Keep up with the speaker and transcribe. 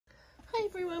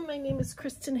everyone, my name is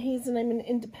Kristin Hayes and I'm an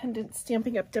independent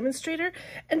Stampin' Up! Demonstrator,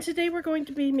 and today we're going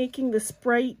to be making this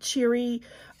bright, cheery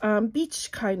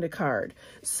beach kind of card.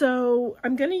 So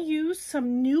I'm going to use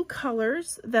some new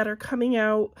colors that are coming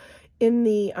out in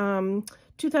the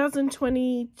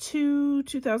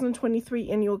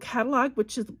 2022-2023 annual catalog,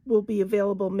 which will be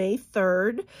available May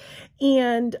 3rd.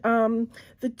 And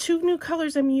the two new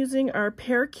colors I'm using are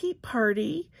Parakeet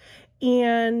Party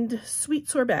and Sweet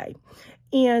Sorbet.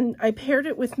 And I paired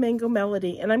it with Mango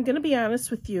Melody. And I'm going to be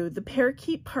honest with you, the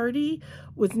Parakeet Party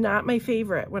was not my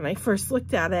favorite when I first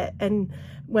looked at it. And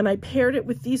when I paired it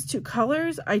with these two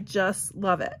colors, I just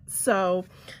love it. So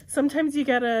sometimes you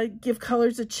got to give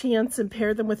colors a chance and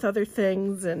pair them with other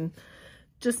things, and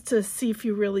just to see if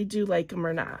you really do like them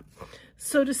or not.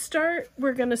 So to start,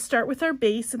 we're going to start with our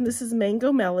base, and this is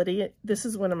Mango Melody. This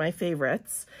is one of my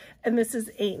favorites. And this is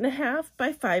 8.5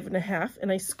 by 5.5,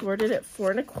 and I scored it at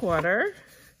 4 1/4.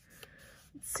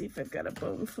 Let's see if I've got a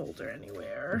bone folder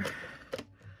anywhere.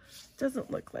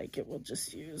 Doesn't look like it. We'll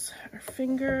just use our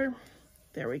finger.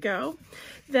 There we go.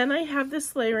 Then I have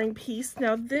this layering piece.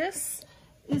 Now this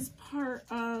is part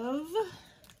of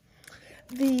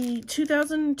the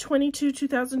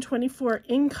 2022-2024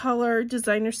 In Color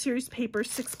Designer Series paper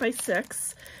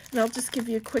 6x6. And I'll just give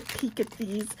you a quick peek at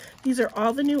these. These are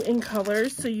all the new In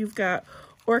Colors. So you've got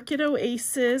Orchid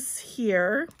Oasis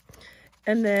here.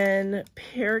 And then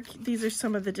these are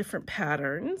some of the different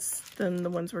patterns than the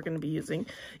ones we're going to be using.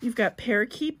 You've got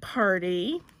Parakeet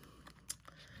Party.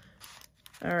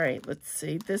 All right, let's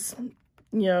see. This,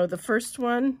 the first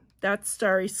one, that's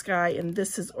Starry Sky, and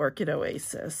this is Orchid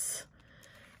Oasis.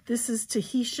 This is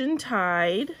Tahitian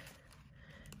Tide,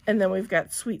 and then we've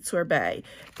got Sweet Sorbet.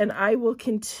 And I will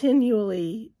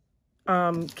continually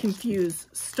confuse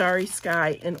Starry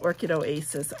Sky and Orchid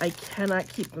Oasis. I cannot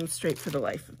keep them straight for the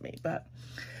life of me, but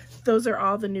those are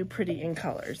all the new pretty In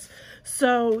Colors.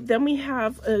 So then we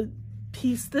have a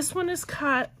piece. This one is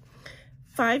cut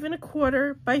 5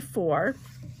 1/4 by 4.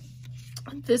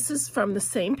 This is from the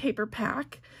same paper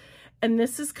pack, and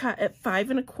this is cut at 5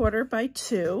 1/4 by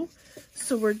 2.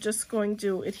 So we're just going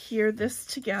to adhere this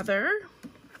together.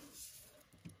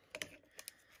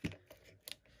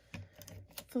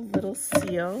 The little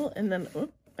seal, and then, oh,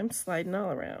 I'm sliding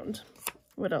all around.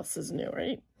 What else is new,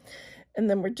 right? And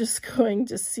then we're just going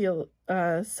to seal,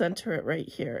 center it right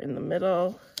here in the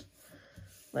middle,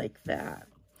 like that.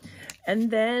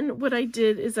 And then what I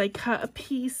did is I cut a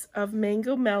piece of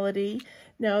Mango Melody.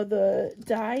 Now the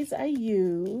dies I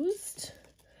used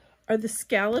are the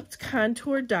scalloped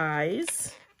contour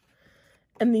dies,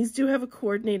 and these do have a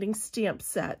coordinating stamp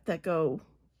set that go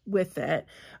with it.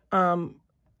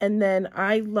 And then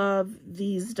I love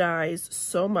these dies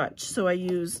so much, so I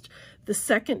used the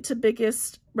second to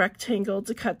biggest rectangle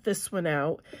to cut this one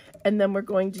out, and then we're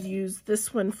going to use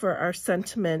this one for our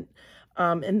sentiment,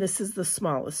 and this is the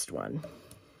smallest one.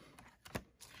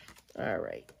 All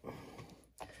right.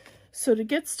 So to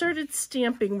get started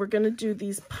stamping, we're going to do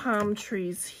these palm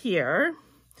trees here.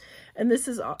 And this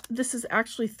is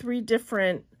actually 3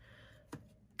 different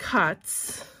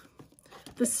cuts.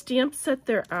 The stamp set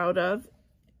they're out of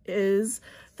is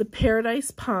the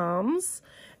Paradise Palms.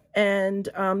 And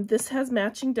this has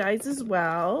matching dies as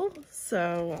well.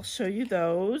 So I'll show you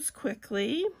those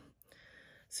quickly.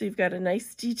 So you've got a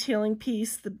nice detailing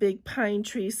piece, the big pine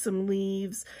tree, some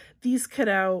leaves. These cut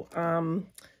out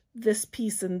this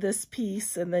piece, and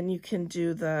then you can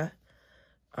do the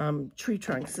tree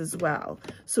trunks as well.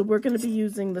 So we're going to be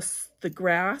using the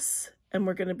grass, and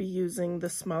we're going to be using the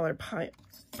smaller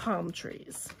palm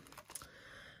trees.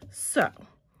 So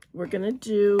we're going to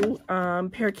do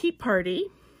Parakeet Party.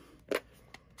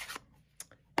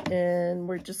 And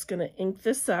we're just going to ink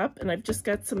this up, and I've just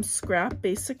got some scrap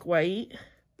basic white.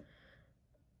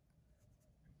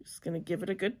 Just going to give it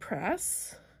a good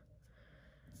press.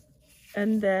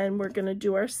 And then we're going to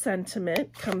do our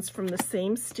sentiment. Comes from the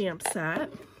same stamp set.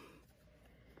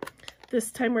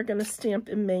 This time we're going to stamp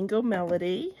in Mango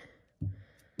Melody.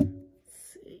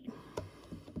 Let's see.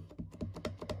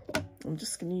 I'm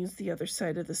just going to use the other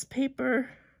side of this paper.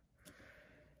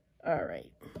 All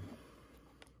right.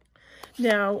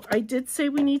 Now, I did say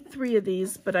we need 3 of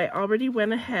these, but I already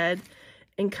went ahead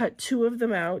and cut 2 of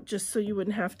them out just so you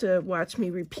wouldn't have to watch me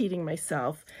repeating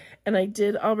myself. And I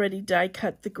did already die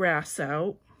cut the grass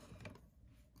out.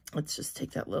 Let's just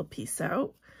take that little piece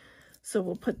out. So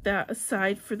we'll put that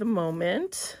aside for the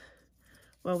moment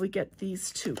while we get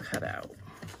these 2 cut out.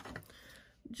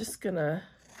 I'm just gonna,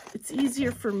 it's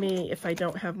easier for me if I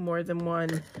don't have more than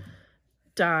one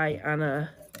die on a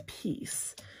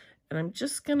piece. And I'm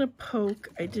just gonna poke,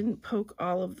 I didn't poke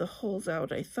all of the holes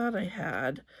out I thought I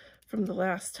had from the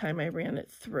last time I ran it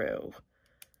through.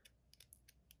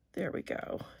 There we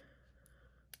go.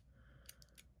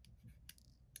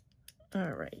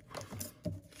 All right.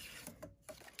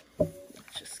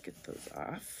 Let's just get those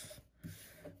off.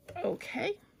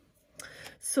 Okay.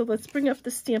 So let's bring up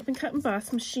the Stampin' Cut and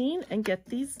Emboss machine and get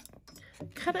these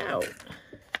cut out.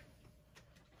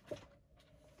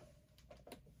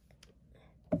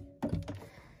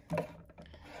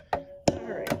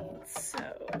 All right, so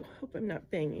hope I'm not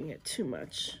banging it too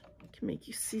much. It can make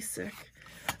you seasick.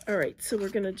 All right, so we're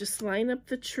gonna just line up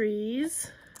the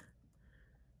trees.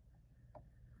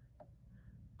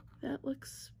 That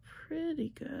looks pretty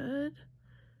good.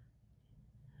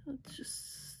 Let's just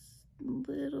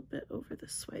a little bit over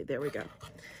this way. There we go.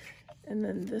 And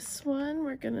then this one,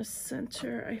 we're gonna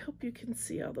center. I hope you can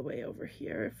see all the way over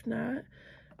here. If not,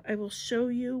 I will show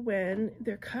you when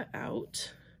they're cut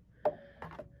out.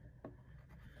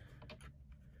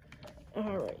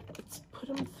 All right, let's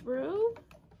put them through.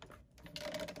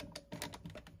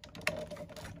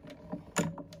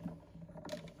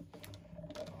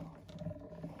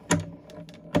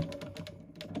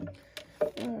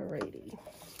 Alrighty.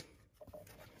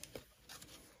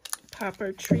 Pop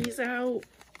our trees out.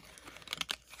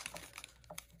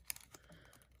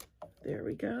 There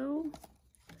we go.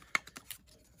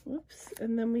 Whoops.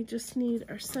 And then we just need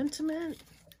our sentiment.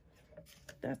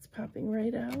 That's popping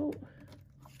right out.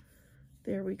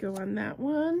 There we go on that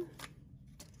one.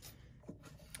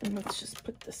 And let's just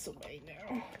put this away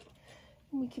now.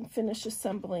 And we can finish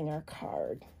assembling our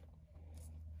card.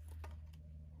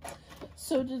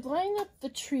 So to line up the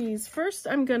trees, first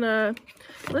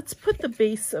let's put the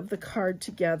base of the card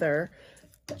together,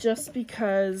 just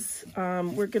because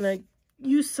we're gonna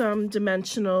use some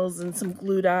dimensionals and some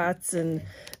glue dots, and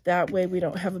that way we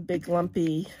don't have a big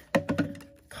lumpy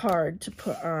card to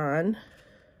put on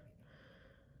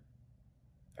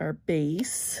our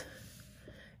base.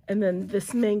 And then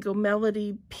this Mango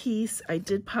Melody piece, I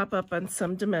did pop up on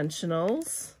some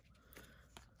dimensionals.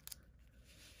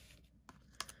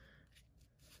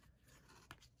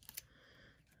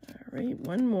 All right,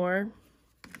 one more.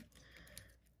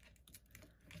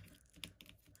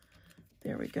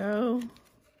 There we go.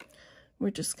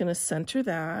 We're just going to center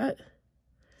that.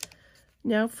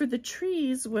 Now for the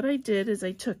trees, what I did is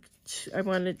I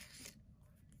wanted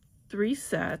 3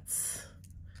 sets.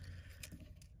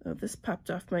 Oh, this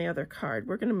popped off my other card.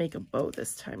 We're going to make a bow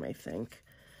this time, I think.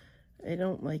 I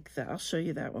don't like that. I'll show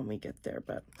you that when we get there.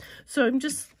 So I'm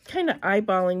just kind of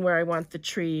eyeballing where I want the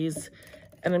trees.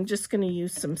 And I'm just going to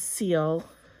use some seal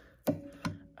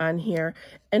on here.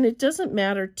 And it doesn't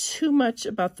matter too much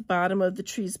about the bottom of the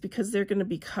trees because they're going to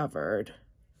be covered.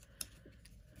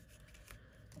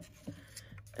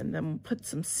 And then we'll put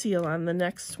some seal on the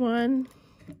next one.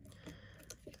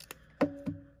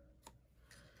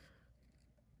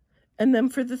 And then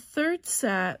for the third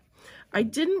set, I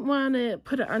didn't want to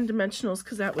put it on dimensionals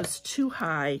because that was too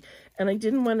high. And I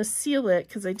didn't want to seal it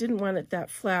because I didn't want it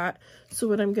that flat. So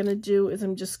what I'm going to do is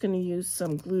I'm just going to use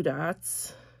some glue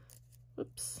dots.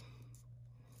 Whoops.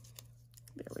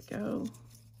 There we go.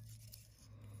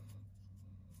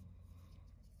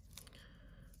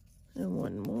 And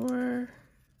one more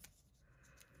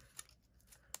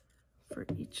for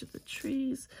each of the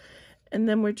trees. And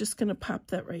then we're just going to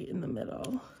pop that right in the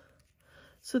middle.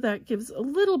 So that gives a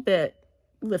little bit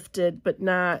lifted, but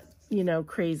not, you know,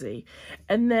 crazy.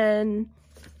 And then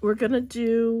we're going to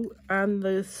do on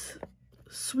this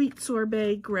Sweet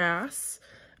Sorbet grass,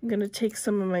 I'm going to take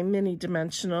some of my mini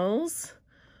dimensionals.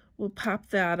 We'll pop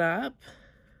that up.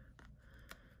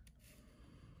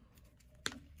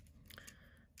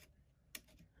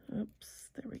 Oops,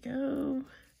 there we go.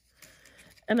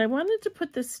 And I wanted to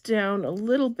put this down a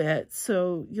little bit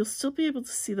so you'll still be able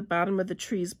to see the bottom of the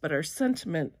trees, but our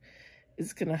sentiment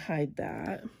is going to hide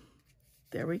that.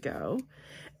 There we go.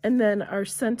 And then our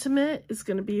sentiment is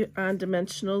going to be on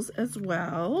dimensionals as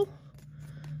well.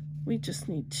 We just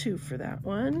need 2 for that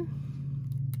one.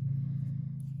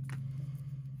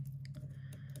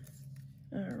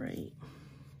 All right.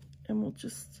 And we'll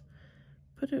just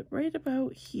put it right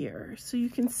about here. So you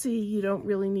can see you don't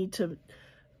really need to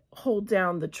hold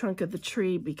down the trunk of the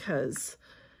tree because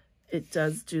it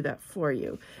does do that for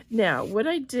you. Now, what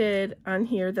I did on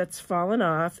here that's fallen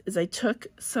off is I took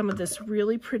some of this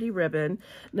really pretty ribbon.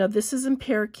 Now, this is in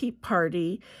Parakeet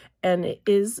Party, and it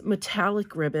is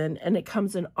metallic ribbon, and it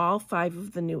comes in all 5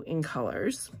 of the new in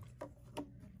colors.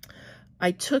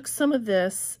 I took some of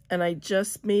this, and I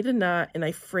just made a knot, and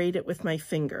I frayed it with my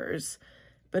fingers,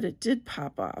 but it did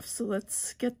pop off. So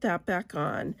let's get that back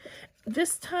on.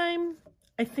 This time,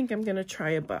 I think I'm going to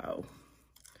try a bow.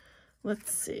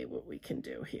 Let's see what we can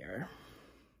do here.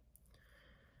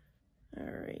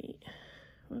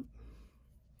 Whoop.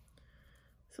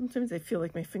 Sometimes I feel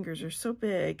like my fingers are so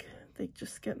big, they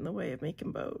just get in the way of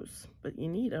making bows, but you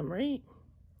need them, right?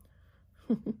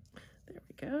 There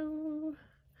we go.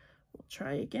 We'll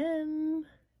try again.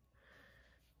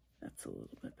 That's a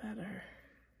little bit better.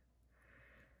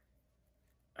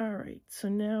 All right, so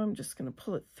now I'm just going to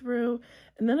pull it through,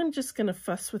 and then I'm just going to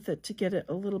fuss with it to get it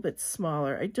a little bit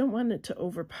smaller. I don't want it to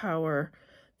overpower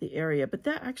the area, but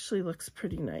that actually looks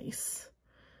pretty nice.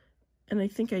 And I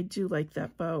think I do like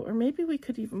that bow, or maybe we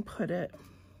could even put it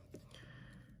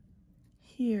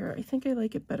here. I think I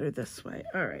like it better this way.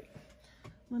 All right,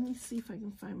 let me see if I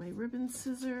can find my ribbon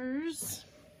scissors.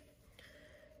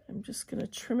 I'm just going to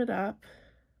trim it up.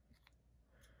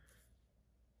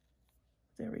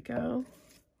 There we go.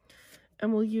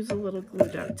 And we'll use a little glue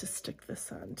dot to stick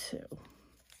this on too.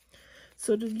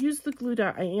 So to use the glue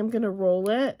dot, I am going to roll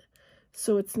it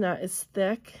so it's not as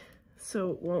thick,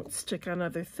 so it won't stick on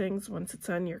other things once it's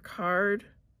on your card.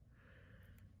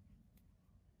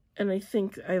 And I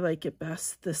think I like it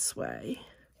best this way.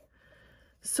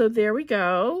 So there we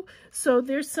go. So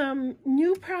there's some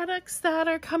new products that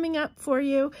are coming up for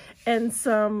you and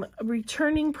some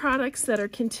returning products that are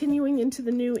continuing into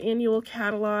the new annual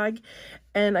catalog.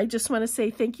 And I just want to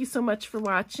say thank you so much for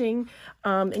watching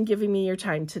and giving me your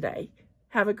time today.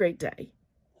 Have a great day.